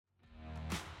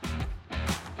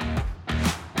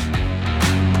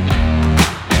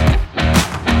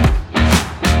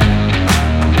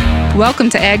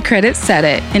Welcome to Ag Credit Set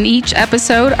It. In each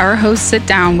episode, our hosts sit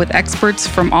down with experts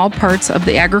from all parts of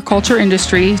the agriculture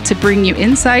industry to bring you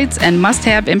insights and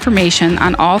must-have information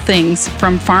on all things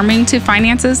from farming to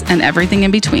finances and everything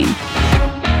in between.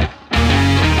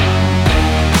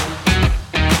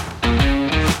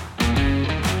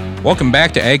 Welcome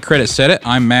back to Ag Credit Set It.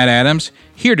 I'm Matt Adams,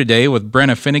 here today with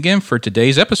Brenna Finnegan for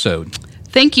today's episode.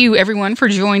 Thank you, everyone, for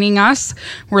joining us.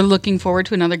 We're looking forward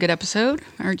to another good episode,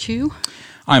 aren't you?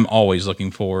 I'm always looking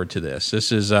forward to this.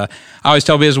 This is, I always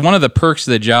tell people, it's one of the perks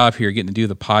of the job here, getting to do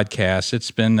the podcast.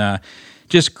 It's been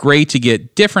just great to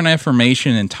get different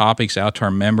information and topics out to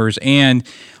our members and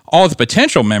all the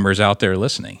potential members out there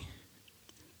listening.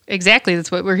 Exactly.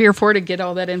 That's what we're here for, to get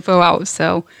all that info out.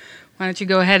 So why don't you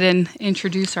go ahead and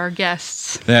introduce our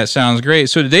guests? That sounds great.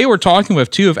 So today we're talking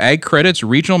with two of Ag Credit's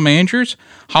regional managers,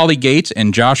 Holly Gates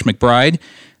and Josh McBride.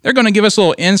 They're going to give us a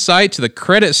little insight to the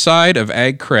credit side of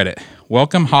Ag Credit.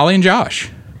 Welcome, Holly and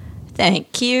Josh.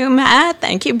 Thank you, Matt.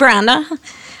 Thank you, Brenda.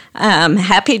 I'm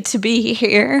happy to be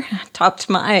here. Talked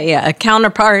my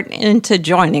counterpart into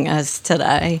joining us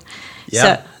today.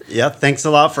 Yeah, thanks a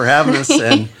lot for having us.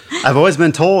 And I've always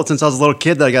been told since I was a little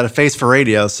kid that I got a face for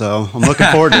radio, so I'm looking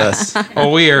forward to this.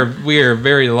 Well, we are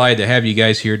very delighted to have you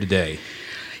guys here today.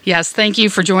 Yes, thank you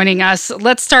for joining us.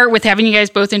 Let's start with having you guys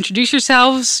both introduce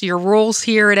yourselves, your roles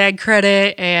here at Ag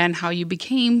Credit, and how you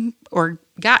became or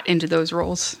got into those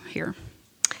roles here.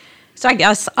 So I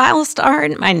guess I'll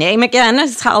start. My name again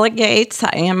is Holly Gates.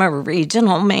 I am a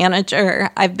regional manager.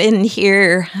 I've been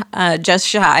here just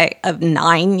shy of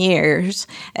 9 years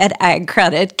at Ag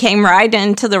Credit. Came right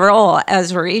into the role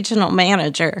as a regional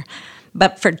manager.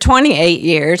 But for 28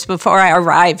 years before I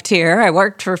arrived here, I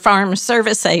worked for Farm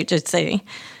Service Agency,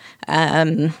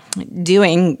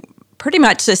 doing pretty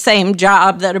much the same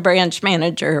job that a branch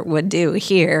manager would do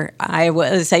here. I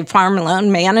was a farm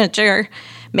loan manager,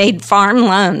 made farm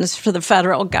loans for the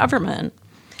federal government.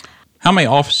 How many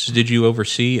offices did you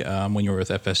oversee when you were with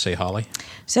FSA, Holly?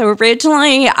 So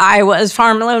originally, I was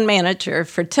farm loan manager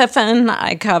for Tiffin.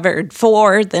 I covered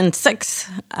 4, then 6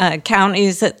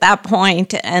 counties at that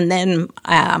point, and then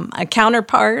a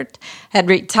counterpart had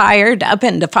retired up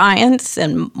in Defiance,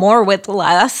 and more with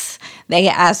less. They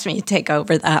asked me to take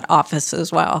over that office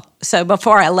as well. So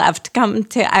before I left to come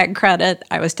to Ag Credit,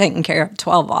 I was taking care of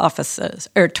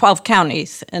 12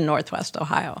 counties in Northwest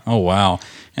Ohio. Oh, wow.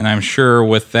 And I'm sure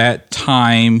with that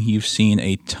time, you've seen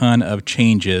a ton of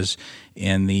changes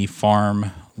in the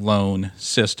farm loan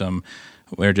system.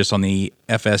 We're just on the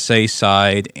FSA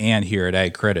side and here at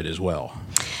Ag Credit as well.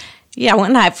 Yeah,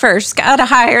 when I first got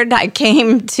hired, I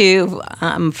came to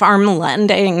farm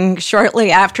lending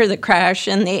shortly after the crash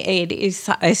in the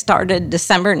 80s. I started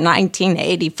December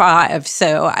 1985,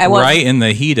 so I was right in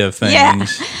the heat of things. Yeah,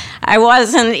 I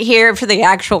wasn't here for the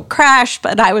actual crash,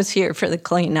 but I was here for the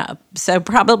cleanup. So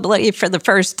probably for the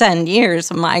first 10 years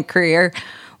of my career,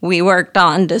 we worked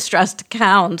on distressed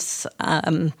accounts,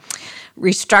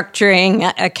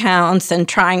 restructuring accounts, and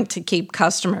trying to keep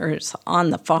customers on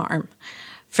the farm.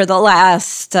 For the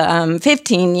last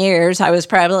 15 years, I was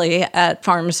probably at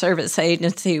Farm Service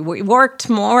Agency. We worked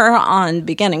more on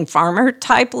beginning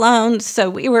farmer-type loans, so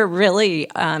we were really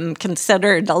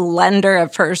considered a lender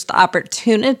of first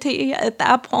opportunity at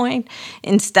that point,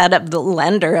 instead of the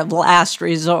lender of last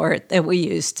resort that we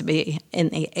used to be in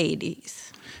the 80s.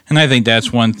 And I think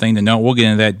that's one thing to note. We'll get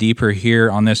into that deeper here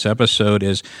on this episode,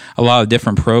 is a lot of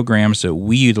different programs that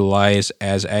we utilize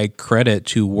as Ag Credit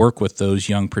to work with those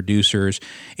young producers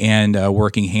and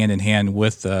working hand in hand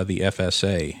with the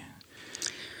FSA.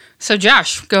 So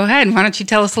Josh, go ahead. Why don't you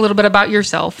tell us a little bit about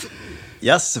yourself?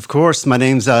 Yes, of course. My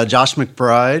name's Josh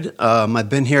McBride. I've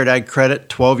been here at Ag Credit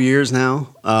 12 years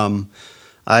now.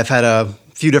 I've had a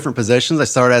few different positions. I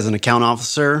started as an account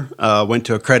officer, went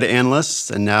to a credit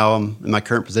analyst, and now I'm in my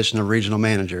current position of regional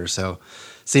manager. So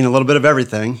seen a little bit of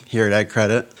everything here at Ag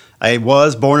Credit. I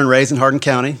was born and raised in Hardin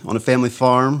County on a family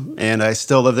farm, and I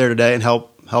still live there today and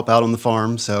help out on the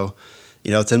farm. So,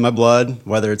 it's in my blood,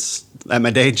 whether it's at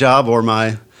my day job or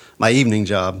my evening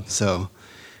job. So,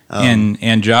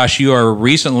 and Josh, you are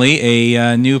recently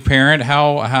a new parent.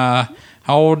 How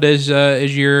old is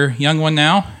your young one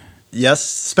now? Yes,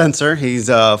 Spencer. He's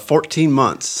 14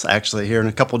 months, actually, here in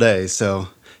a couple days. So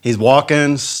he's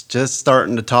walking, just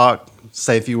starting to talk,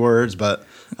 say a few words, but...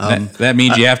 that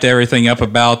means you have to everything up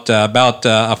about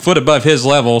a foot above his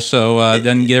level, so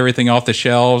doesn't get everything off the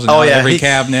shelves and every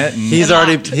cabinet. And he's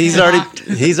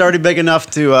already big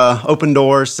enough to open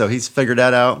doors, so he's figured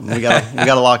that out. We got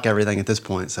to lock everything at this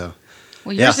point. So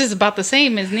Well, yours is about the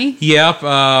same, isn't he? Yep.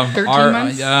 13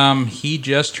 months? He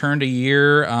just turned a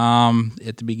year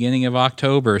at the beginning of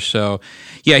October. So,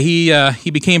 yeah,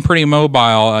 he became pretty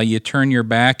mobile. You turn your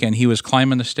back, and he was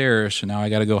climbing the stairs. So now I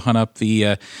got to go hunt up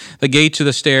the gate to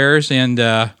the stairs, and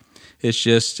it's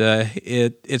just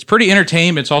it's pretty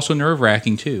entertaining. But it's also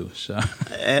nerve-wracking too. So,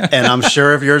 and I'm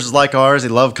sure if yours is like ours, he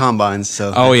loved combines.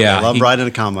 So, I love riding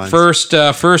a combine. First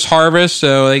harvest,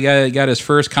 so they got his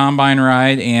first combine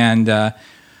ride, and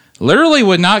literally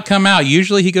would not come out.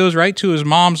 Usually he goes right to his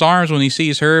mom's arms when he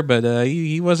sees her, but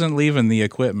he wasn't leaving the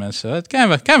equipment. So it's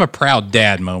kind of a proud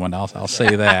dad moment. I'll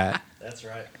say that. That's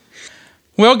right.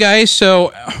 Well, guys,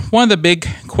 so one of the big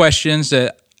questions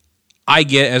that I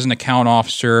get as an account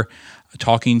officer,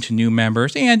 talking to new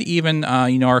members and even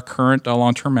our current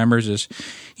long-term members is,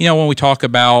 when we talk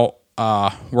about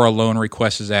where a loan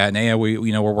request is at, and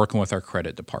we're working with our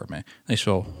credit department. They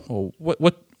say, well,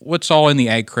 what's all in the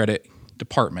ag credit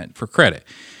department for credit?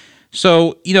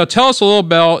 So, tell us a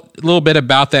little bit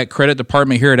about that credit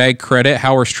department here at Ag Credit,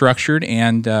 how we're structured,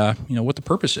 and what the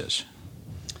purpose is.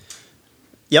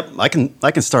 Yep, I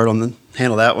can start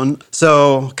handle that one.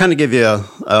 So, kind of give you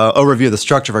a overview of the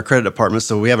structure of our credit department.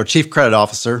 So, we have our chief credit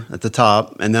officer at the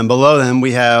top, and then below them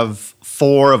we have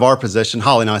 4 of our position.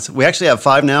 Holly and I. We actually have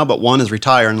 5 now, but 1 is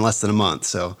retiring in less than a month.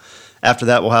 So, after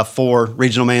that, we'll have 4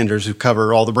 regional managers who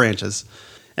cover all the branches,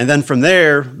 and then from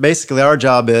there, basically, our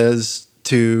job is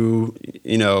to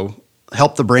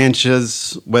help the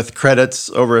branches with credits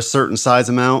over a certain size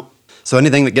amount. So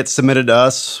anything that gets submitted to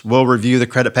us, we'll review the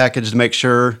credit package to make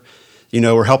sure,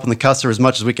 we're helping the customer as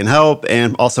much as we can help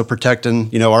and also protecting,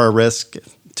 our risk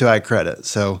to Ag Credit.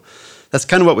 So that's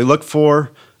kind of what we look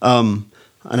for. I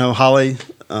know Holly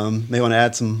may want to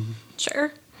add some.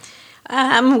 Sure.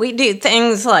 We do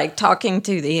things like talking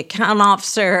to the account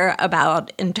officer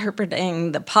about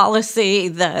interpreting the policy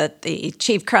that the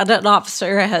chief credit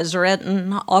officer has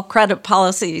written. All credit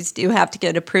policies do have to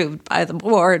get approved by the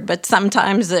board, but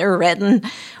sometimes they're written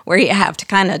where you have to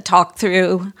kind of talk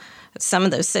through some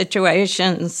of those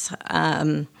situations.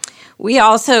 We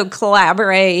also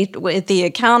collaborate with the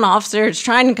account officers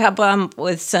trying to come up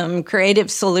with some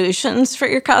creative solutions for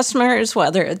your customers,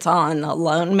 whether it's on a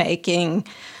loan making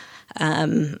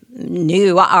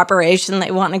new operation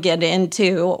they want to get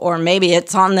into, or maybe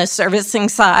it's on the servicing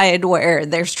side where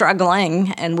they're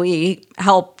struggling, and we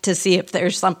help to see if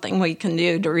there's something we can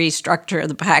do to restructure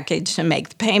the package to make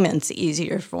the payments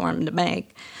easier for them to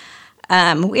make.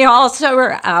 We also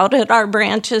are out at our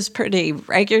branches pretty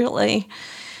regularly.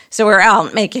 So we're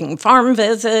out making farm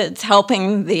visits,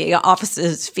 helping the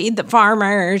offices feed the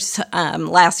farmers.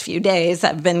 Last few days,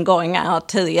 I've been going out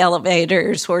to the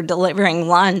elevators. We're delivering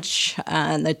lunch.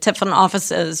 The Tiffin office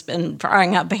has been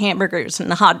frying up hamburgers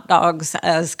and hot dogs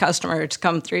as customers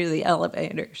come through the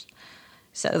elevators.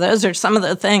 So those are some of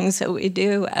the things that we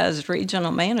do as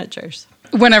regional managers.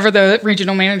 Whenever the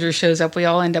regional manager shows up, we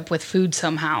all end up with food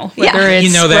somehow, whether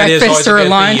it's that breakfast or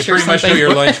lunch or something. You pretty much know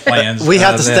your lunch plans. We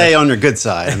have to stay on your good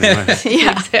side. Yeah,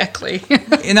 exactly.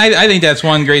 And I think that's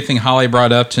one great thing Holly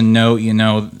brought up to note.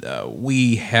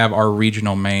 We have our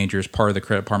regional managers, part of the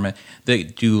credit department,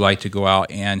 that do like to go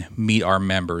out and meet our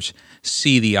members,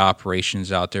 see the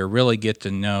operations out there, really get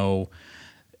to know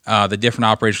the different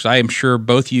operations. I am sure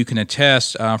both of you can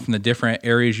attest from the different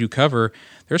areas you cover,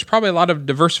 there's probably a lot of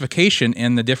diversification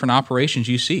in the different operations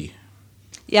you see.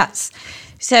 Yes.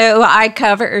 So I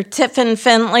cover Tiffin,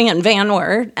 Findlay, and Van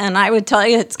Wert, and I would tell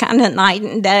you it's kind of night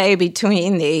and day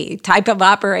between the type of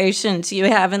operations you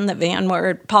have in the Van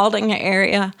Wert, Paulding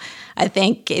area. I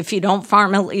think if you don't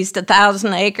farm at least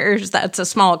 1,000 acres, that's a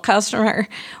small customer.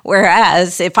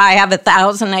 Whereas if I have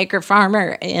 1,000-acre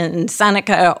farmer in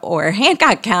Seneca or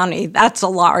Hancock County, that's a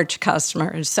large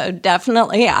customer. So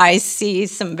definitely I see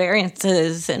some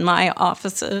variances in my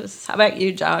offices. How about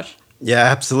you, Josh? Yeah,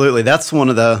 absolutely.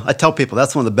 I tell people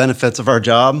that's one of the benefits of our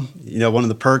job. One of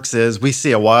the perks is we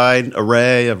see a wide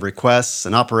array of requests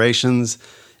and operations,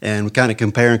 and we kind of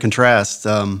compare and contrast.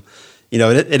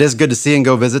 It is good to see and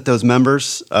go visit those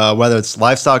members, whether it's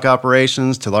livestock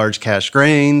operations to large cash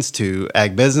grains to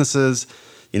ag businesses.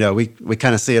 We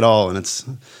kind of see it all, and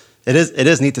it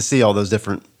is neat to see all those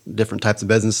different types of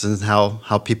businesses and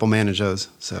how people manage those.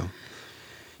 So.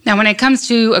 Now, when it comes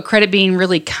to a credit being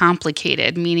really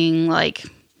complicated, meaning like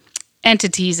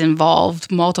entities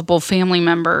involved, multiple family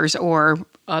members or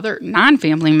other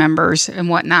non-family members and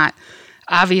whatnot,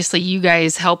 obviously you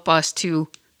guys help us to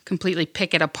completely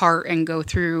pick it apart and go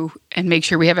through and make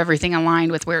sure we have everything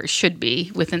aligned with where it should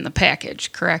be within the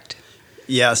package, correct?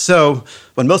 Yeah, so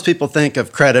when most people think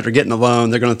of credit or getting a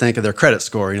loan, they're going to think of their credit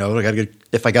score.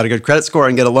 If I got a good credit score, I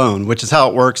can get a loan, which is how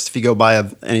it works if you go buy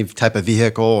any type of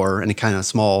vehicle or any kind of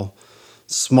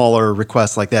smaller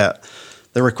request like that.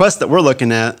 The request that we're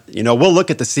looking at, we'll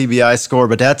look at the CBI score,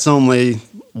 but that's only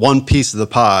one piece of the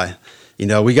pie.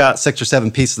 We got 6 or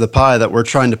 7 pieces of the pie that we're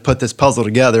trying to put this puzzle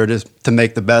together to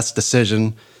make the best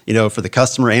decision, for the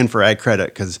customer and for Ag Credit.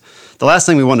 Because the last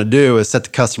thing we want to do is set the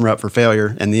customer up for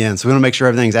failure in the end. So we want to make sure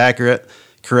everything's accurate,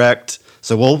 correct.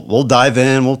 So we'll dive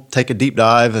in, we'll take a deep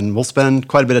dive, and we'll spend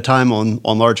quite a bit of time on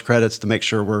large credits to make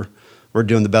sure we're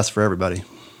doing the best for everybody.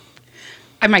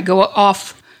 I might go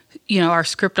off, our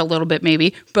script a little bit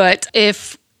maybe, but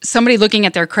if somebody looking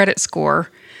at their credit score,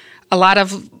 a lot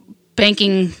of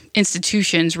banking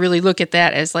institutions really look at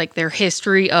that as like their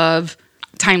history of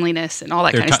timeliness and all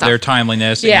that kind of stuff. Their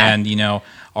timeliness, yeah. And,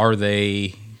 are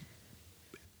they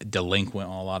delinquent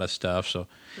on a lot of stuff? So,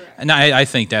 correct. And I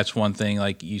think that's one thing,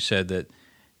 like you said,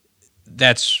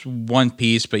 that's one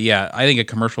piece. But, yeah, I think a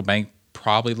commercial bank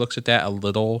probably looks at that a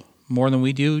little more than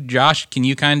we do. Josh, can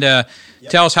you kind of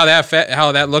tell us how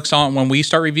that looks on when we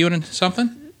start reviewing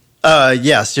something?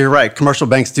 Yes, you're right. Commercial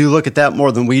banks do look at that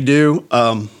more than we do.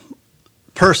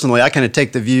 Personally, I kind of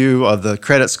take the view of the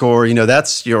credit score.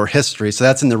 That's your history. So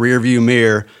that's in the rear view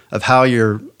mirror of how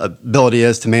your ability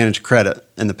is to manage credit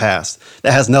in the past.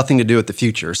 That has nothing to do with the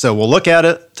future. So we'll look at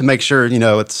it to make sure,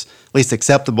 it's at least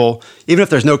acceptable. Even if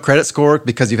there's no credit score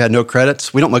because you've had no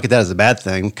credits, we don't look at that as a bad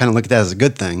thing. We kind of look at that as a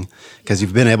good thing because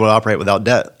you've been able to operate without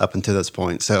debt up until this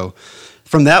point. So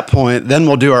from that point, then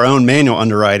we'll do our own manual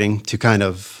underwriting to kind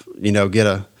of, get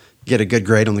a good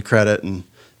grade on the credit and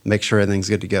make sure everything's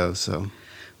good to go. So.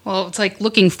 Well, it's like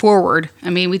looking forward. I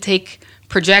mean, we take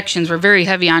projections. We're very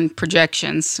heavy on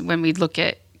projections when we look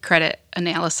at credit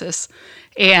analysis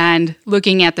and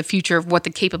looking at the future of what the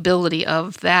capability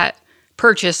of that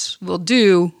purchase will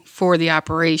do for the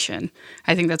operation.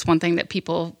 I think that's one thing that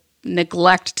people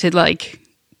neglect to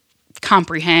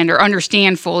comprehend or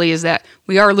understand fully is that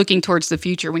we are looking towards the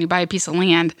future. When you buy a piece of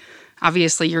land,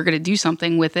 obviously you're going to do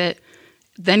something with it.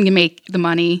 Then you make the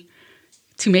money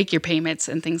to make your payments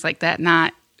and things like that,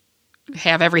 not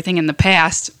have everything in the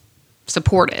past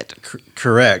support it.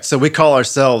 Correct. So we call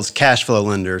ourselves cash flow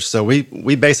lenders. So we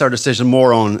base our decision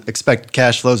more on expected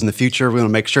cash flows in the future. We want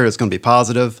to make sure it's going to be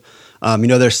positive.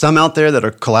 There's some out there that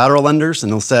are collateral lenders,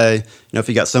 and they'll say, if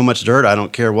you got so much dirt, I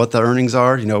don't care what the earnings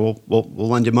are. We'll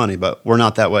lend you money. But we're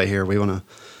not that way here.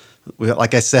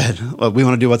 Like I said, we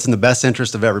want to do what's in the best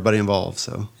interest of everybody involved.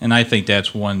 So, and I think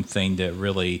that's one thing that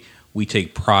really we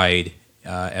take pride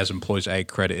as employees of Ag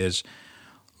Credit is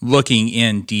looking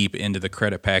in deep into the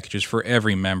credit packages for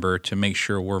every member to make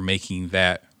sure we're making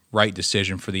that right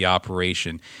decision for the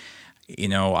operation.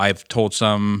 I've told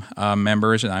some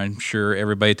members, and I'm sure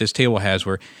everybody at this table has,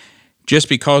 where just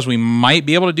because we might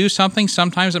be able to do something,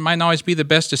 sometimes it might not always be the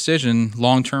best decision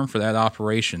long term for that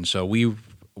operation. So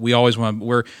we always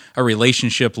we're a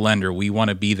relationship lender. We want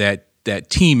to be that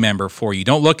team member for you.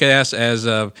 Don't look at us as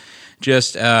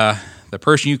just the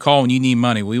person you call when you need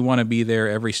money. We want to be there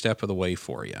every step of the way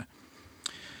for you.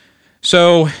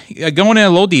 So going in a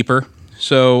little deeper,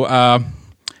 so kind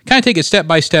of take it step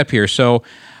by step here. So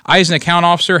I, as an account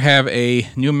officer, have a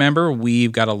new member.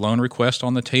 We've got a loan request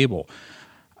on the table.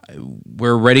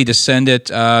 We're ready to send it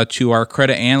to our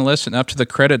credit analyst and up to the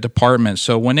credit department.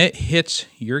 So when it hits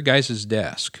your guys'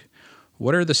 desk,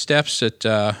 what are the steps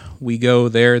that we go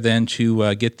there then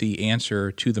to get the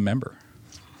answer to the member?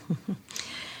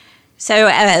 So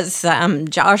as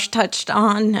Josh touched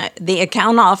on, the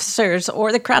account officers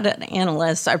or the credit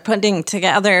analysts are putting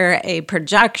together a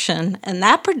projection, and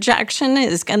that projection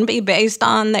is going to be based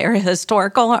on their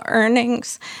historical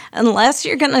earnings unless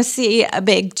you're going to see a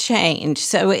big change.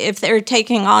 So if they're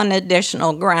taking on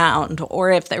additional ground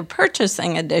or if they're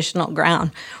purchasing additional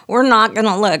ground, we're not going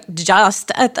to look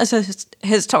just at the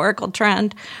historical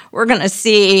trend. We're going to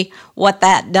see what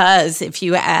that does if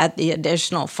you add the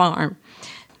additional farm.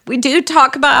 We do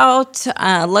talk about,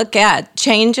 look at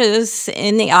changes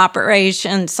in the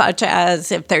operation, such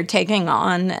as if they're taking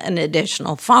on an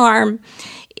additional farm,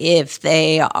 if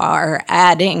they are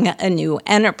adding a new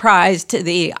enterprise to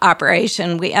the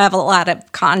operation. We have a lot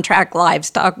of contract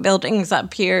livestock buildings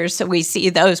up here, so we see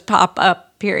those pop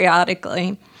up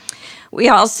periodically. We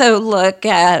also look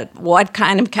at what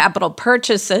kind of capital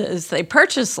purchases they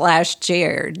purchased last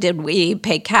year. Did we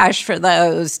pay cash for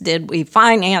those? Did we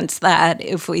finance that?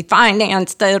 If we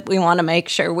financed it, we want to make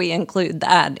sure we include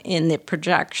that in the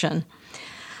projection.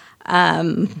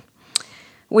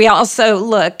 We also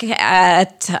look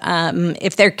at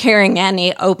if they're carrying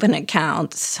any open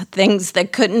accounts, things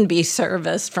that couldn't be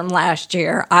serviced from last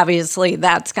year. Obviously,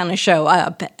 that's going to show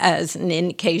up as an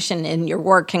indication in your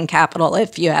working capital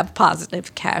if you have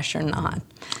positive cash or not.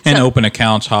 And open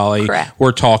accounts, Holly, correct.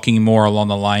 We're talking more along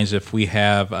the lines if we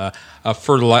have at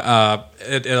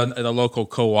a local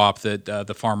co-op that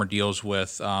the farmer deals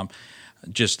with,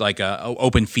 just like a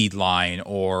open feed line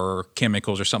or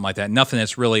chemicals or something like that. Nothing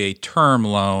that's really a term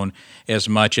loan as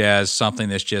much as something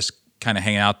that's just kind of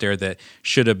hanging out there that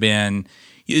should have been,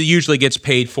 usually gets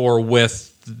paid for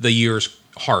with the year's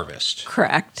harvest.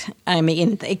 Correct. I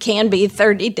mean, they can be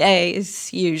 30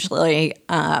 days usually,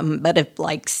 but if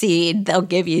like seed, they'll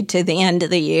give you to the end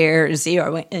of the year,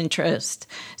 0 interest.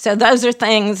 So those are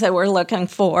things that we're looking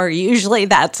for. Usually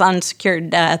that's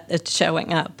unsecured debt that's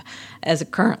showing up as a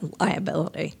current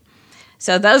liability.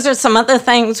 So those are some of the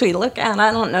things we look at.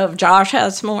 I don't know if Josh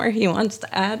has more he wants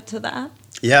to add to that.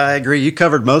 Yeah, I agree. You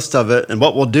covered most of it. And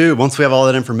what we'll do, once we have all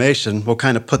that information, we'll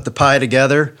kind of put the pie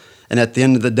together. And at the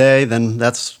end of the day, then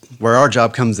that's where our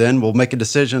job comes in. We'll make a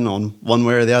decision on one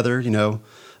way or the other,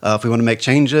 if we want to make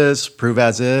changes, prove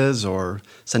as is, or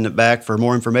send it back for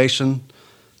more information.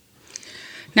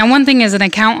 Now, one thing as an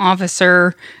account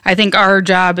officer, I think our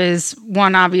job is,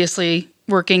 one, obviously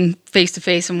working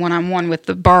face-to-face and one-on-one with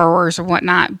the borrowers or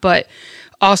whatnot, but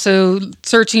also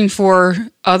searching for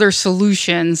other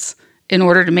solutions in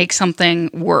order to make something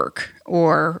work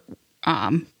or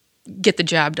get the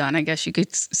job done, I guess you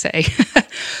could say.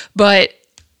 But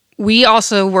we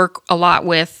also work a lot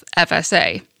with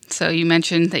FSA. So you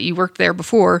mentioned that you worked there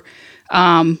before.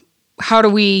 How do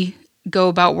we go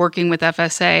about working with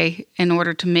FSA in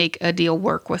order to make a deal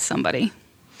work with somebody?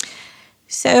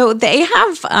 So they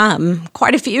have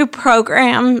quite a few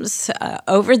programs.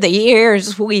 Over the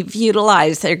years, we've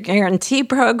utilized their guarantee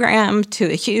program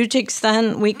to a huge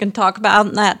extent. We can talk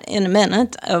about that in a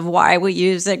minute of why we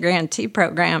use their guarantee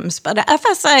programs. But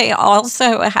FSA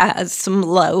also has some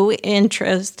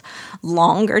low-interest,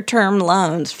 longer-term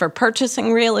loans for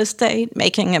purchasing real estate,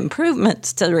 making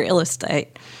improvements to real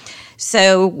estate.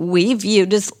 So we've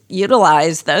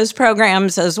utilized those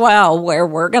programs as well, where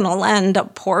we're going to lend a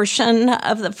portion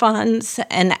of the funds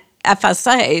and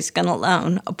FSA is going to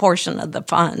loan a portion of the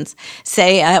funds,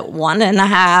 say at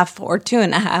 1.5% or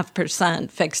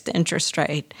 2.5% fixed interest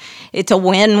rate. It's a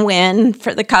win-win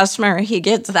for the customer. He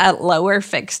gets that lower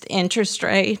fixed interest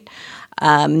rate.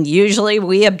 Usually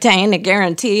we obtain a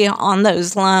guarantee on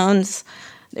those loans.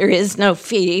 There is no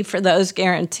fee for those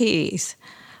guarantees.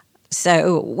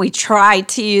 So we try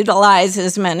to utilize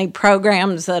as many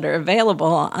programs that are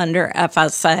available under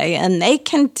FSA, and they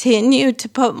continue to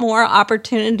put more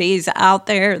opportunities out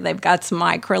there. They've got some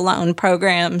microloan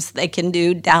programs. They can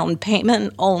do down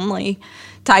payment only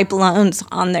type loans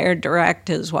on their direct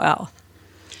as well.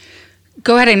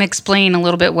 Go ahead and explain a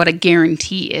little bit what a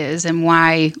guarantee is and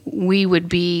why we would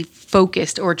be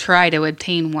focused or try to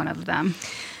obtain one of them.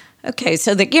 Okay,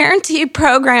 so the guarantee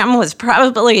program was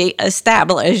probably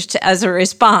established as a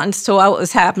response to what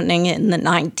was happening in the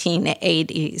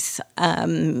 1980s.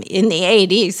 In the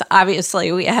 80s,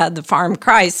 obviously, we had the farm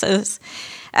crisis.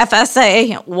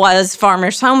 FSA was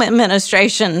Farmers Home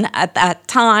Administration at that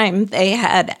time. They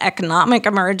had economic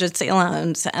emergency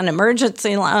loans and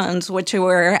emergency loans, which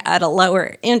were at a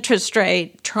lower interest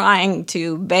rate, trying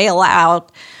to bail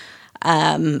out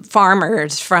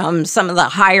farmers from some of the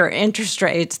higher interest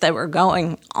rates that were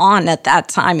going on at that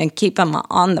time and keep them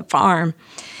on the farm.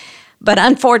 But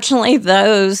unfortunately,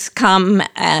 those come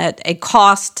at a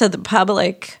cost to the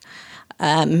public.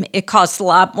 It costs a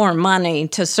lot more money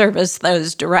to service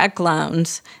those direct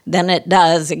loans than it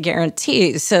does a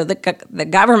guarantee. So the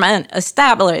government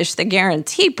established the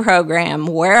guarantee program,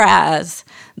 whereas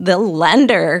the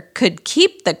lender could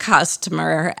keep the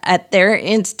customer at their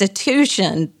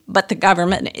institution, but the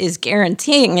government is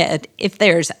guaranteeing it. If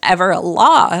there's ever a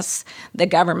loss, the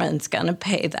government's going to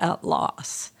pay that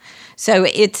loss. So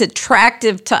it's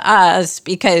attractive to us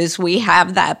because we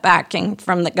have that backing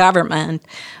from the government,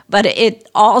 but it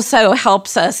also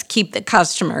helps us keep the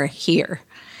customer here.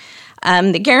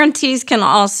 The guarantees can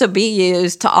also be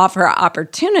used to offer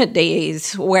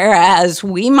opportunities, whereas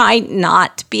we might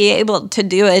not be able to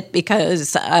do it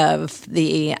because of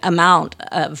the amount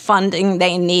of funding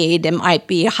they need. It might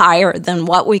be higher than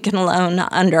what we can loan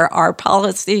under our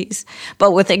policies,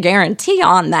 but with a guarantee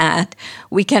on that,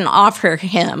 we can offer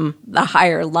him the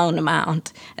higher loan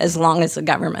amount as long as the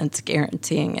government's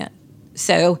guaranteeing it.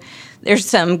 So there's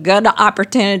some good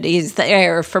opportunities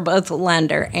there for both the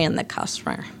lender and the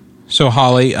customer. So,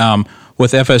 Holly,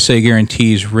 with FSA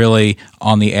guarantees really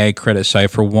on the ag credit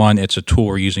side, for one, it's a tool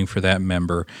we're using for that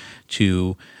member.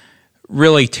 to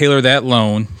really tailor that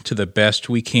loan to the best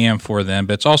we can for them,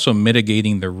 but it's also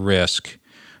mitigating the risk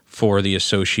for the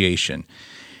association.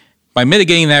 By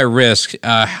mitigating that risk,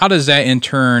 how does that in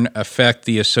turn affect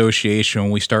the association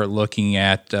when we start looking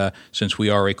at, since we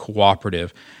are a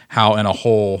cooperative, how in a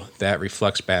whole that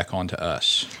reflects back onto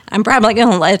us? I'm probably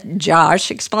going to let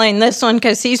Josh explain this one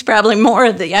because he's probably more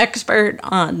of the expert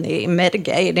on the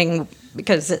mitigating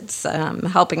because it's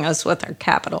helping us with our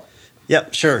capital.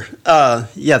 Yep, sure. So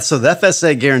the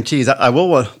FSA guarantees, I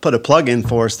will put a plug in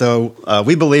for us, though.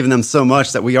 We believe in them so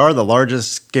much that we are the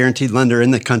largest guaranteed lender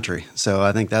in the country. So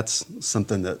I think that's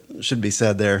something that should be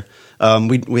said there.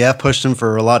 We have pushed them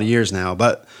for a lot of years now.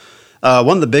 But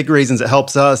one of the big reasons it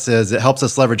helps us is it helps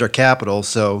us leverage our capital.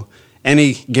 So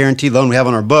any guaranteed loan we have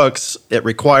on our books, it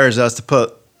requires us to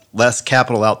put less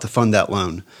capital out to fund that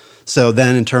loan. So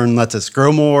then in turn lets us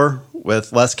grow more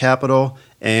with less capital,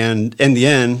 and in the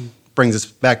end, brings us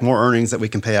back more earnings that we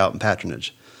can pay out in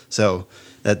patronage. So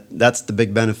that's the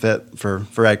big benefit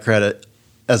for Ag Credit,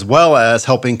 as well as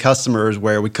helping customers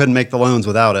where we couldn't make the loans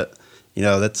without it.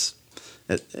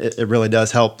 It really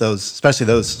does help those, especially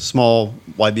those small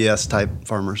YBS type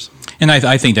farmers. And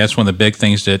I think that's one of the big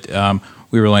things that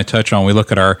we really touch on. We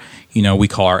look at our, we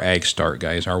call our Ag Start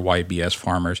guys, our YBS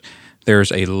farmers.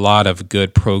 There's a lot of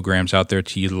good programs out there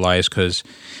to utilize because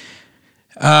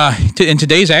in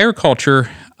today's agriculture,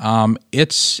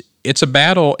 it's a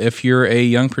battle if you're a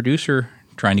young producer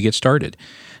trying to get started.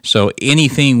 So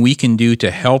anything we can do to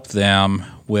help them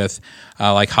with,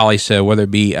 like Holly said, whether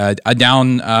it be a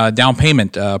down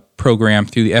payment program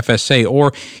through the FSA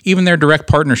or even their direct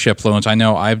partnership loans. I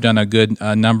know I've done a good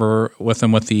number with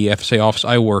them with the FSA office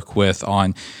I work with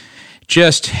on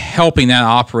just helping that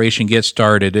operation get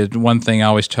started. One thing I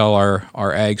always tell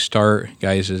our Ag Start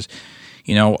guys is,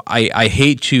 I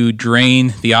hate to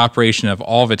drain the operation of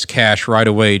all of its cash right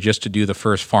away just to do the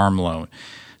first farm loan.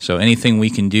 So anything we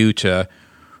can do to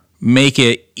make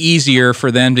it easier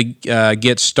for them to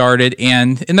get started.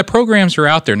 And the programs are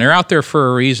out there, and they're out there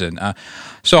for a reason.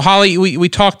 So, Holly, we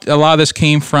talked, a lot of this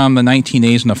came from the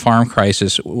 1980s and the farm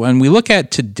crisis. When we look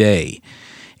at today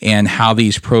and how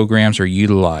these programs are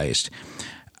utilized,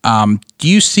 do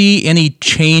you see any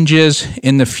changes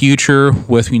in the future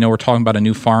with, we're talking about a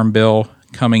new farm bill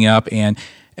coming up and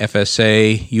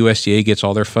FSA, USDA gets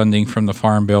all their funding from the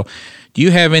farm bill. Do you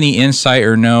have any insight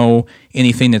or know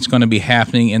anything that's going to be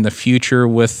happening in the future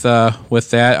with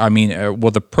that? I mean,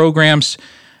 will the programs,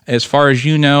 as far as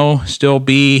you know, still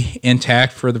be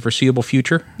intact for the foreseeable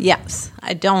future? Yes.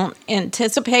 I don't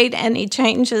anticipate any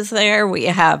changes there. We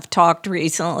have talked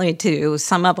recently to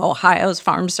some of Ohio's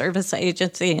Farm Service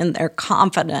Agency, and they're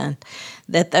confident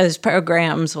that those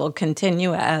programs will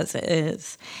continue as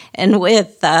is. And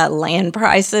with land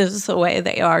prices the way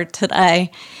they are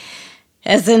today,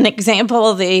 as an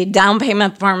example, the down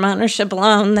payment farm ownership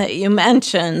loan that you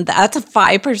mentioned, that's a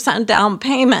 5% down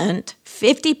payment.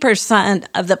 50%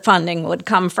 of the funding would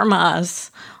come from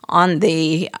us on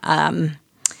the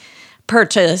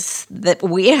purchase that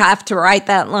we have to write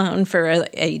that loan for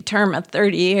a term of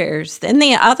 30 years. Then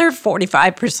the other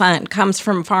 45% comes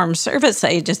from Farm Service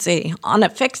Agency on a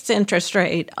fixed interest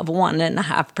rate of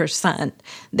 1.5%.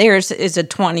 Theirs is a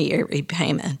 20-year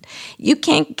repayment. You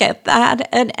can't get that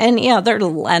at any other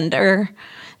lender.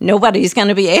 Nobody's going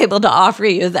to be able to offer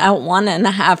you that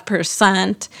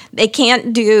 1.5%. They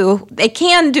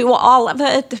can do all of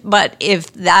it, but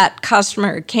if that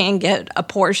customer can get a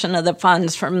portion of the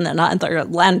funds from another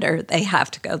lender, they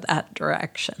have to go that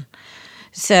direction.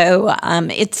 So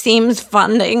it seems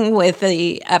funding with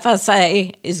the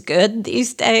FSA is good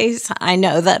these days. I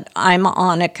know that I'm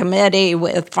on a committee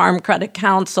with Farm Credit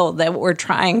Council that we're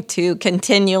trying to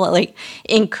continually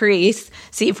increase,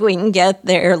 see if we can get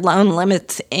their loan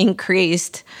limits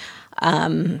increased.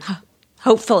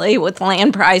 Hopefully with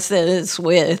land prices,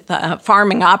 with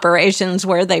farming operations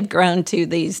where they've grown to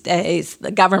these days,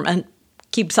 the government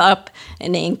keeps up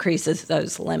and increases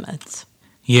those limits.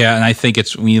 Yeah, and I think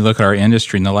it's when you look at our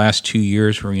industry in the last 2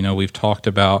 years, where we've talked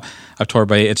about, I've told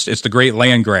everybody it's the great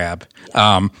land grab.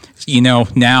 Now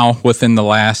within the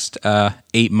last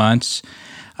 8 months,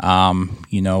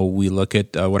 we look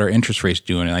at what our interest rates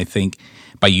doing, and I think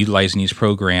by utilizing these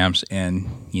programs and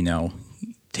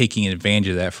taking advantage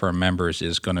of that for our members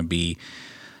is going to be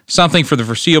something for the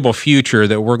foreseeable future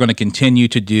that we're going to continue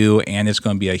to do, and it's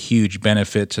going to be a huge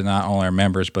benefit to not only our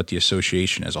members but the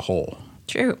association as a whole.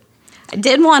 True. I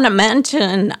did want to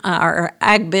mention our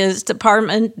AgBiz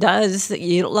department does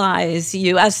utilize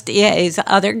USDA's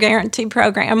other guarantee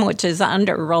program, which is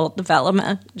under rural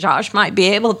development. Josh might be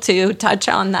able to touch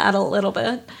on that a little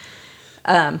bit.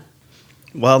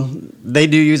 Well, they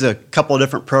do use a couple of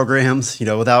different programs,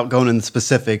 without going into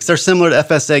specifics. They're similar to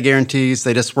FSA guarantees.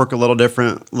 They just work a little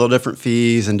different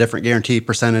fees and different guarantee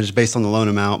percentage based on the loan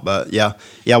amount. But yeah,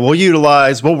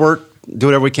 we'll work, do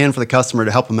whatever we can for the customer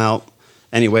to help them out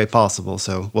any way possible.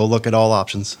 So we'll look at all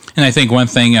options. And I think one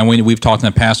thing, and we've talked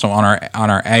in the past on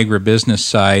our agribusiness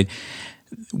side,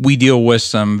 we deal with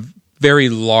some very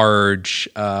large,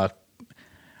 I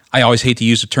always hate to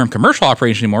use the term commercial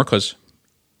operation anymore because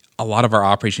a lot of our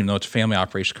operation, even though it's a family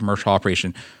operation, commercial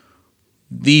operation,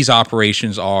 these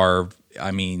operations are,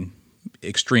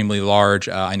 extremely large.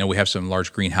 I know we have some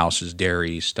large greenhouses,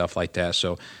 dairies, stuff like that.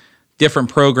 So different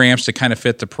programs to kind of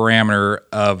fit the parameter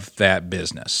of that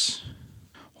business.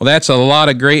 Well, that's a lot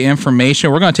of great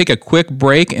information. We're going to take a quick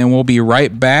break, and we'll be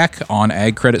right back on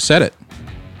Ag Credit Said It.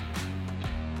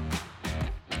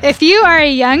 If you are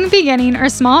a young, beginning, or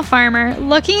small farmer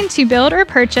looking to build or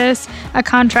purchase a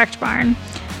contract barn,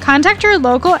 contact your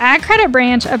local Ag Credit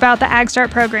branch about the Ag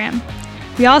Start program.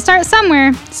 We all start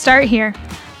somewhere. Start here.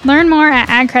 Learn more at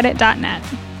agcredit.net.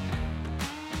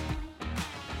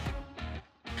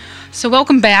 So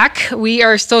welcome back. We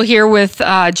are still here with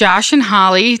Josh and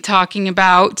Holly talking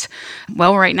about,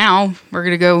 right now we're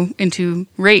going to go into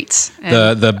rates.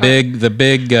 And the big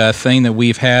thing that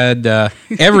we've had,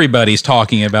 everybody's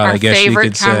talking about, I guess you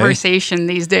could say. Our favorite conversation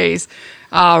these days,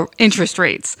 interest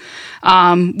rates.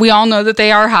 We all know that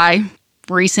they are high,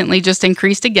 recently just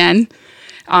increased again.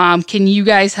 Can you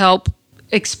guys help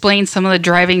explain some of the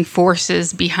driving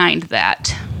forces behind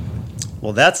that?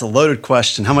 Well, that's a loaded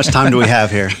question. How much time do we have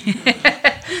here?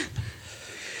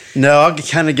 No, I'll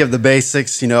kind of give the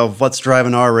basics, of what's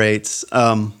driving our rates.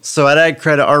 So at Ag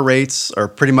Credit, our rates are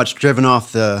pretty much driven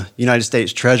off the United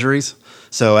States Treasuries.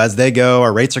 So as they go,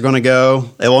 our rates are going to go.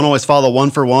 They won't always follow one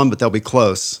for one, but they'll be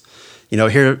close.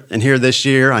 Here this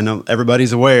year, I know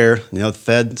everybody's aware, the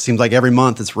Fed seems like every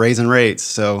month it's raising rates.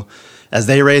 So as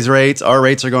they raise rates, our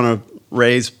rates are going to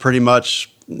raise pretty much.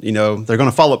 They're going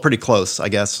to follow it pretty close, I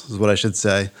guess, is what I should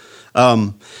say.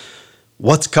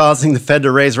 What's causing the Fed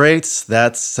to raise rates?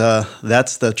 That's the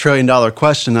 $1 trillion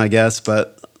question, I guess.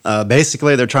 But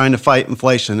basically, they're trying to fight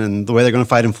inflation. And the way they're going to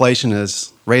fight inflation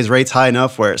is raise rates high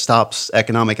enough where it stops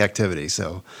economic activity.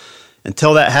 So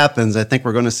until that happens, I think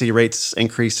we're going to see rates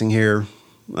increasing here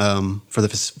for the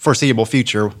foreseeable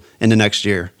future into next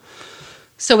year.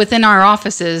 So within our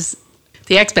offices,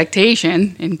 the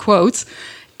expectation, in quotes,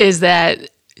 is that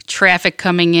traffic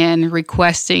coming in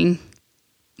requesting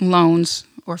loans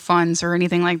or funds or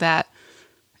anything like that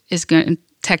is going to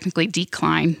technically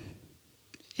decline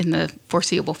in the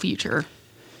foreseeable future.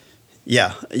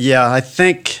 Yeah. I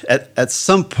think at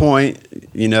some point,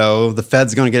 the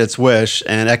Fed's going to get its wish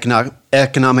and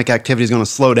economic activity is going to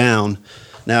slow down.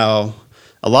 Now,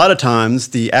 a lot of times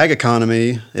the ag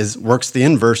economy works the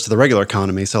inverse to the regular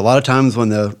economy. So a lot of times when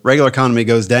the regular economy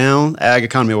goes down, ag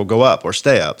economy will go up or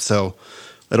stay up. So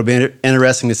it'll be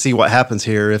interesting to see what happens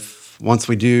here once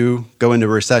we do go into a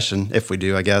recession, if we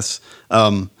do, I guess.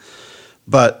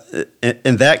 But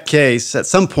in that case, at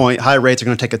some point, high rates are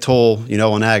going to take a toll,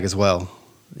 on ag as well.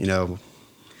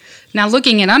 Now,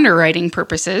 looking at underwriting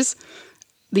purposes,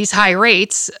 these high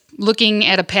rates, looking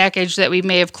at a package that we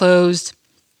may have closed,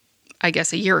 I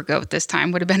guess a year ago at this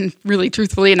time, would have been really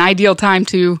truthfully an ideal time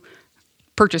to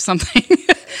purchase something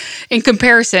in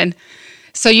comparison.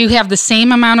 So you have the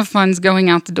same amount of funds going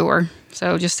out the door.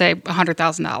 So just say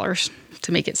 $100,000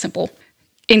 to make it simple.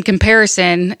 In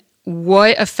comparison,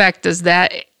 what effect does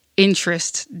that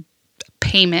interest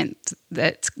payment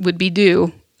that would be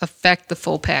due affect the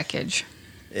full package?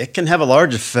 It can have a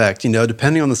large effect,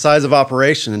 depending on the size of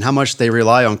operation and how much they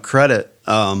rely on credit.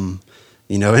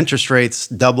 Interest rates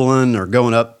doubling or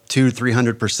going up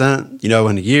 200-300%,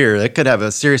 in a year, it could have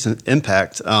a serious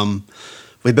impact.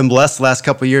 We've been blessed the last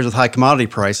couple of years with high commodity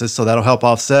prices, so that'll help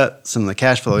offset some of the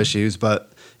cash flow issues.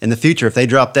 But in the future, if they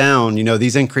drop down,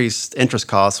 these increased interest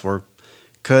costs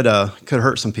could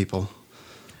hurt some people.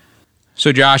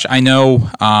 So, Josh, I know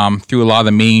through a lot of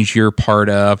the meetings you're part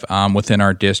of within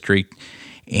our district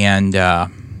and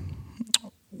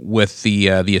with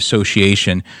the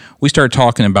association, we started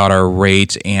talking about our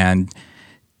rates and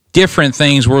different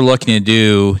things we're looking to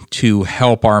do to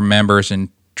help our members and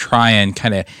try and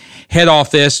kind of head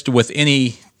off this with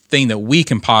anything that we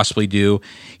can possibly do.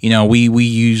 We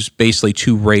use basically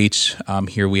two rates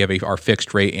here. We have our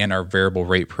fixed rate and our variable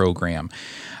rate program.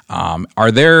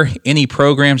 Are there any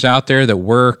programs out there that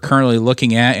we're currently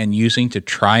looking at and using to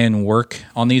try and work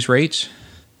on these rates?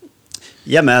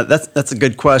 Yeah, Matt, that's a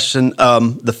good question.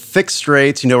 The fixed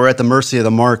rates, we're at the mercy of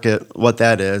the market, what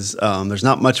that is. There's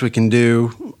not much we can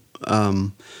do.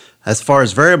 As far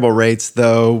as variable rates,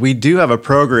 though, we do have a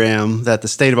program that the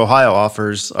state of Ohio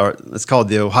offers. It's called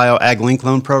the Ohio Ag Link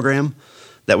Loan Program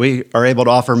that we are able to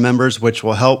offer members, which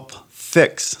will help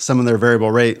fix some of their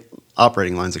variable rate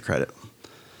operating lines of credit.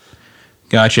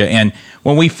 Gotcha. And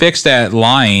when we fix that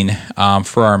line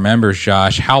for our members,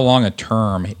 Josh, how long a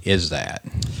term is that?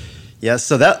 Yeah,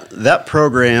 so that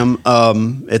program,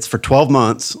 it's for 12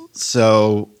 months.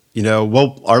 So,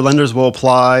 our lenders will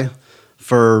apply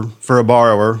for a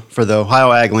borrower for the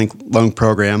Ohio Ag Link Loan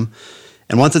Program.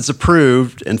 And once it's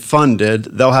approved and funded,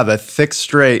 they'll have a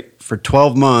fixed rate for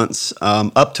 12 months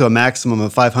up to a maximum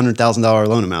of $500,000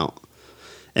 loan amount.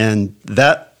 And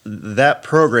that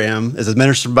program is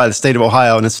administered by the state of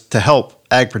Ohio, and it's to help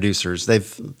ag producers.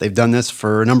 They've done this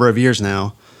for a number of years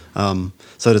now, so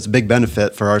it's a big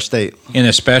benefit for our state. And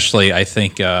especially, I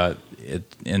think,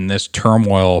 in this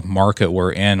turmoil market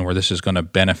we're in, where this is going to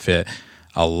benefit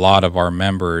a lot of our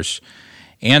members.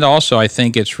 And also, I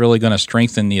think it's really going to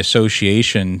strengthen the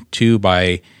association, too,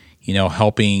 by,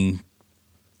 helping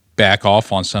back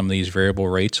off on some of these variable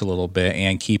rates a little bit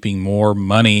and keeping more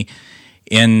money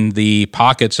in the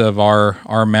pockets of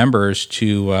our members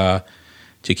to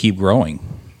keep growing.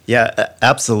 Yeah,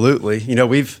 absolutely.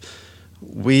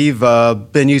 We've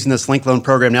been using this Link Loan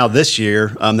Program now this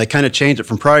year. They kind of changed it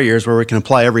from prior years where we can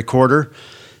apply every quarter.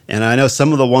 And I know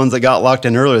some of the ones that got locked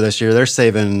in earlier this year, they're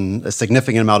saving a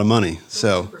significant amount of money.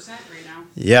 So, 2% right now.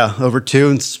 Yeah, over 2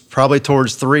 and probably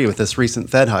towards 3 with this recent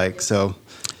Fed hike. So,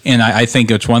 and I think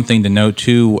it's one thing to note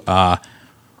too.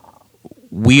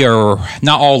 We are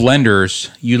not all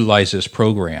lenders utilize this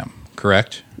program,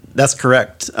 correct? That's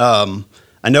correct.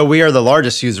 I know we are the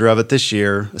largest user of it this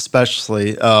year,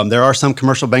 especially. There are some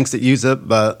commercial banks that use it,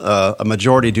 but a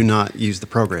majority do not use the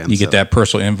program. You get that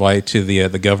personal invite to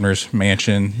the governor's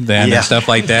mansion then and stuff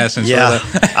like that.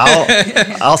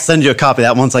 I'll send you a copy of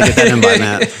that once I get that invite,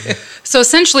 Matt. So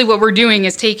essentially what we're doing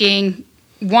is taking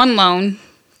one loan,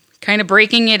 kind of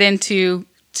breaking it into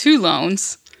 2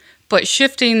 loans, but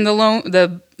shifting the loan,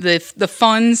 the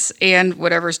funds and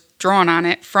whatever's drawn on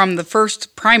it from the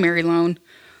first primary loan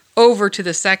over to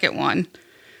the second one,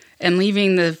 and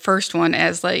leaving the first one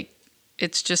as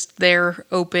it's just there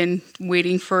open,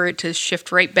 waiting for it to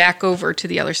shift right back over to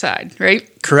the other side,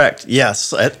 right? Correct.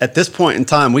 Yes. At this point in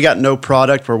time, we got no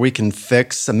product where we can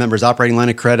fix a member's operating line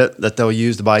of credit that they'll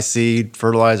use to buy seed,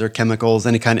 fertilizer, chemicals,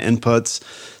 any kind of inputs.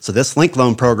 So this Link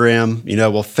Loan Program,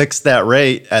 will fix that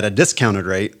rate at a discounted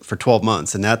rate for 12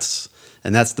 months, and that's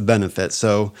the benefit.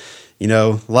 So, a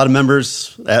lot of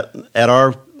members at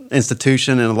our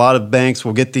institution and a lot of banks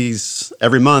will get these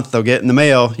every month. They'll get in the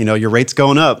mail, your rate's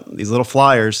going up, these little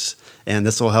flyers, and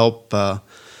this will help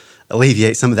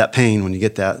alleviate some of that pain when you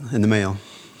get that in the mail.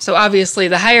 So obviously,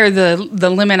 the higher the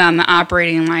limit on the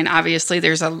operating line, obviously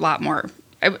there's a lot more.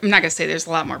 I'm not going to say there's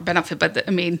a lot more benefit, but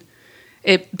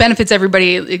it benefits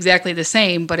everybody exactly the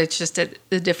same, but it's just at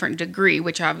a different degree,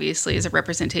 which obviously is a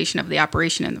representation of the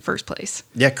operation in the first place.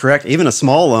 Yeah, correct. Even a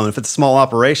small loan, if it's a small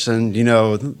operation,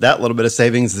 that little bit of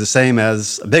savings is the same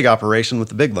as a big operation with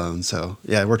the big loan. So,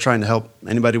 yeah, we're trying to help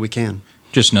anybody we can.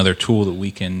 Just another tool that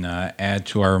we can add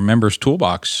to our members'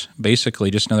 toolbox. Basically,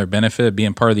 just another benefit of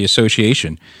being part of the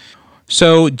association.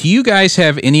 So, do you guys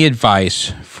have any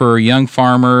advice for young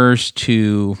farmers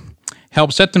to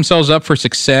help set themselves up for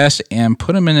success and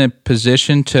put them in a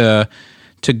position to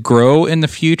grow in the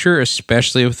future,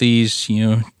 especially with these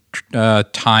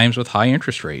times with high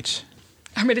interest rates?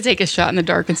 I'm going to take a shot in the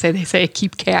dark and say they say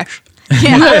keep cash.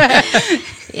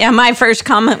 Yeah, my first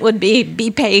comment would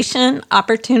be patient.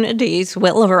 Opportunities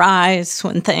will arise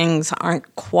when things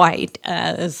aren't quite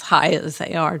as high as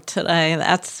they are today.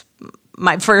 That's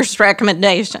my first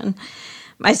recommendation.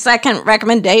 My second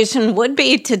recommendation would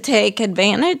be to take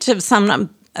advantage of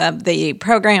some of the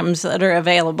programs that are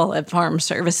available at Farm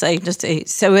Service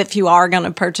Agencies. So if you are going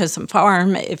to purchase a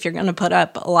farm, if you're going to put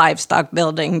up a livestock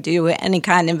building, do any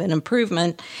kind of an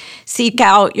improvement, seek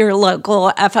out your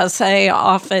local FSA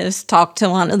office, talk to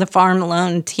one of the farm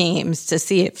loan teams to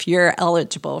see if you're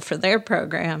eligible for their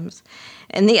programs.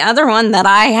 And the other one that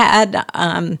I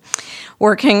had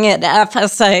working at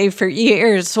FSA for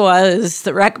years was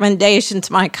the recommendation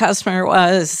to my customer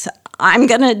was, I'm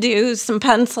going to do some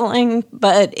penciling,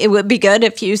 but it would be good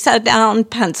if you sat down,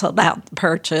 penciled out the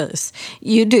purchase.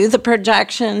 You do the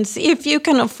projections, see if you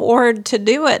can afford to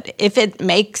do it. If it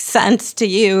makes sense to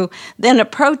you, then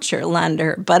approach your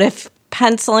lender. But if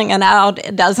penciling it out,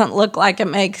 it doesn't look like it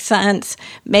makes sense,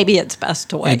 maybe it's best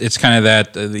to wait. It's kind of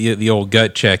that, the old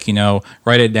gut check,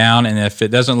 write it down, and if it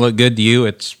doesn't look good to you,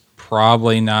 it's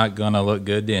probably not going to look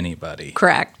good to anybody.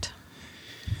 Correct.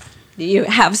 Do you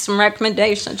have some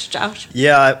recommendations, Josh?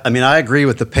 Yeah, I mean, I agree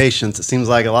with the patience. It seems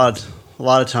like a lot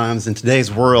of times in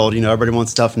today's world, everybody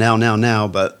wants stuff now,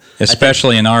 but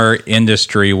especially in our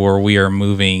industry where we are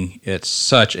moving at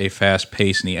such a fast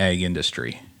pace in the ag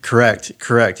industry. Correct.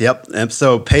 Yep. And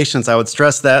so patience, I would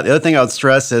stress that. The other thing I would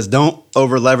stress is don't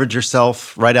over leverage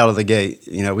yourself right out of the gate.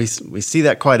 We see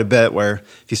that quite a bit where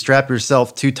if you strap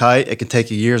yourself too tight, it can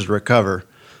take you years to recover,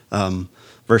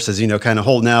 versus, kind of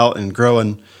holding out and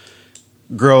growing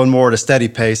more at a steady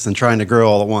pace than trying to grow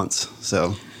all at once.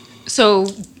 So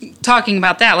talking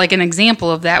about that, like an example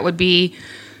of that would be,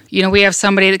 we have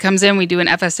somebody that comes in, we do an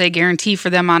FSA guarantee for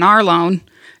them on our loan,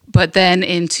 but then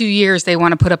in 2 years they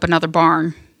want to put up another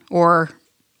barn or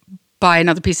buy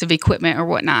another piece of equipment or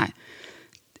whatnot.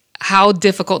 How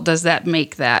difficult does that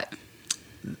make that?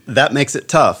 That makes it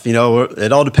tough. It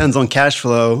all depends on cash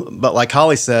flow. But like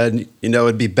Holly said,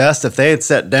 it'd be best if they had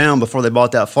sat down before they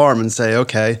bought that farm and say,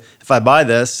 okay, if I buy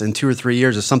this in 2 or 3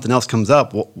 years, if something else comes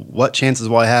up, what chances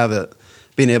will I have at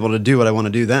being able to do what I want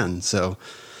to do then? So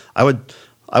I would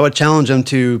challenge them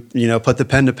to, put the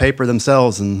pen to paper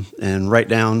themselves and write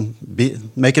down,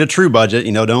 make it a true budget.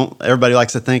 Everybody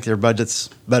likes to think their budget's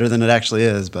better than it actually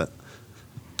is, but.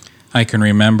 I can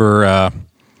remember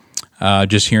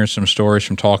just hearing some stories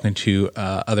from talking to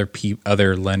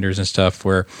other lenders and stuff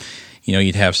where,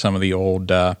 you'd have some of the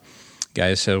old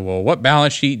guys said, "Well, what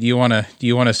balance sheet do you want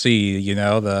to see?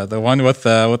 The one with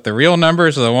the real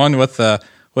numbers, or the one with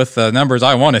the numbers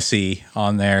I want to see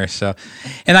on there." So,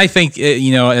 and I think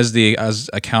as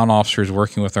account officers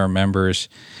working with our members,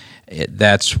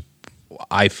 that's,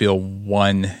 I feel,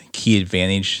 one key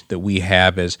advantage that we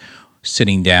have is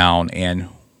sitting down and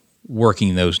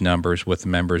working those numbers with the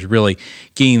members, really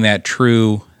getting that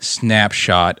true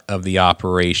snapshot of the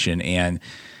operation and,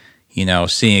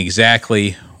 seeing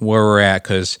exactly where we're at.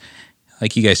 Because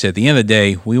like you guys said, at the end of the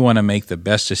day, we want to make the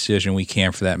best decision we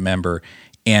can for that member,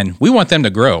 and we want them to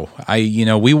grow.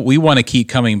 We want to keep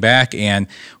coming back, and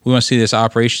we want to see this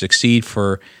operation succeed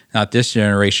for not this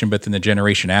generation, but then the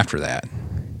generation after that.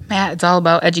 Matt, it's all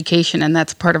about education, and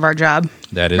that's part of our job.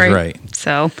 That is right.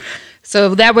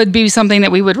 So that would be something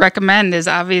that we would recommend is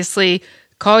obviously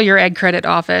call your Ag Credit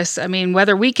office. I mean,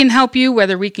 whether we can help you,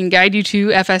 whether we can guide you to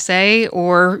FSA,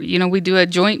 or, we do a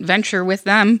joint venture with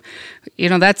them,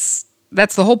 that's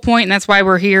the whole point, and that's why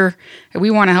we're here.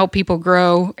 We want to help people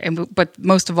grow, but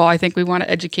most of all, I think we want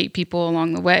to educate people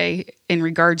along the way in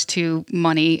regards to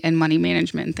money and money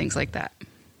management and things like that.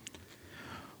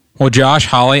 Well, Josh,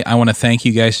 Holly, I want to thank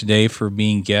you guys today for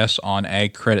being guests on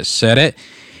Ag Credit Set It.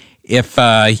 If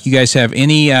you guys have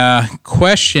any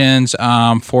questions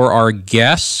for our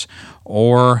guests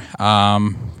or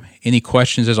any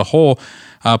questions as a whole,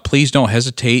 please don't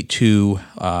hesitate to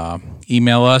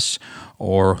email us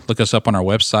or look us up on our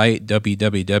website,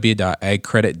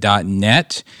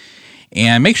 www.agcredit.net.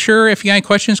 And make sure, if you have any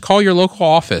questions, call your local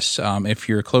office if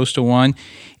you're close to one.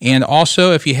 And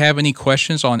also, if you have any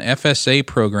questions on FSA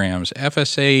programs,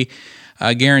 FSA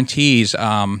guarantees,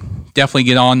 definitely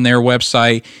get on their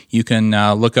website. You can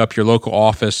look up your local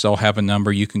office. They'll have a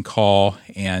number you can call,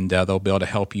 and they'll be able to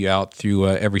help you out through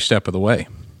every step of the way.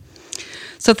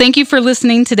 So thank you for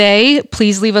listening today.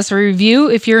 Please leave us a review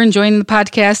if you're enjoying the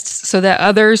podcast so that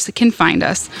others can find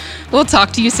us. We'll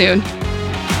talk to you soon.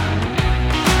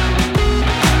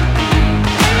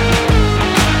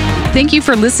 Thank you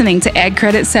for listening to Ag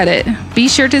Credit Set It. Be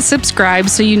sure to subscribe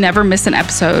so you never miss an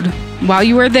episode. While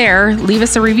you are there, leave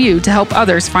us a review to help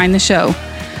others find the show.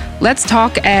 Let's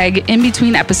talk ag in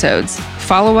between episodes.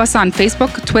 Follow us on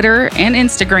Facebook, Twitter, and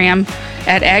Instagram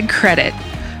at Ag Credit.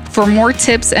 For more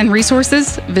tips and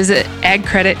resources, visit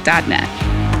agcredit.net.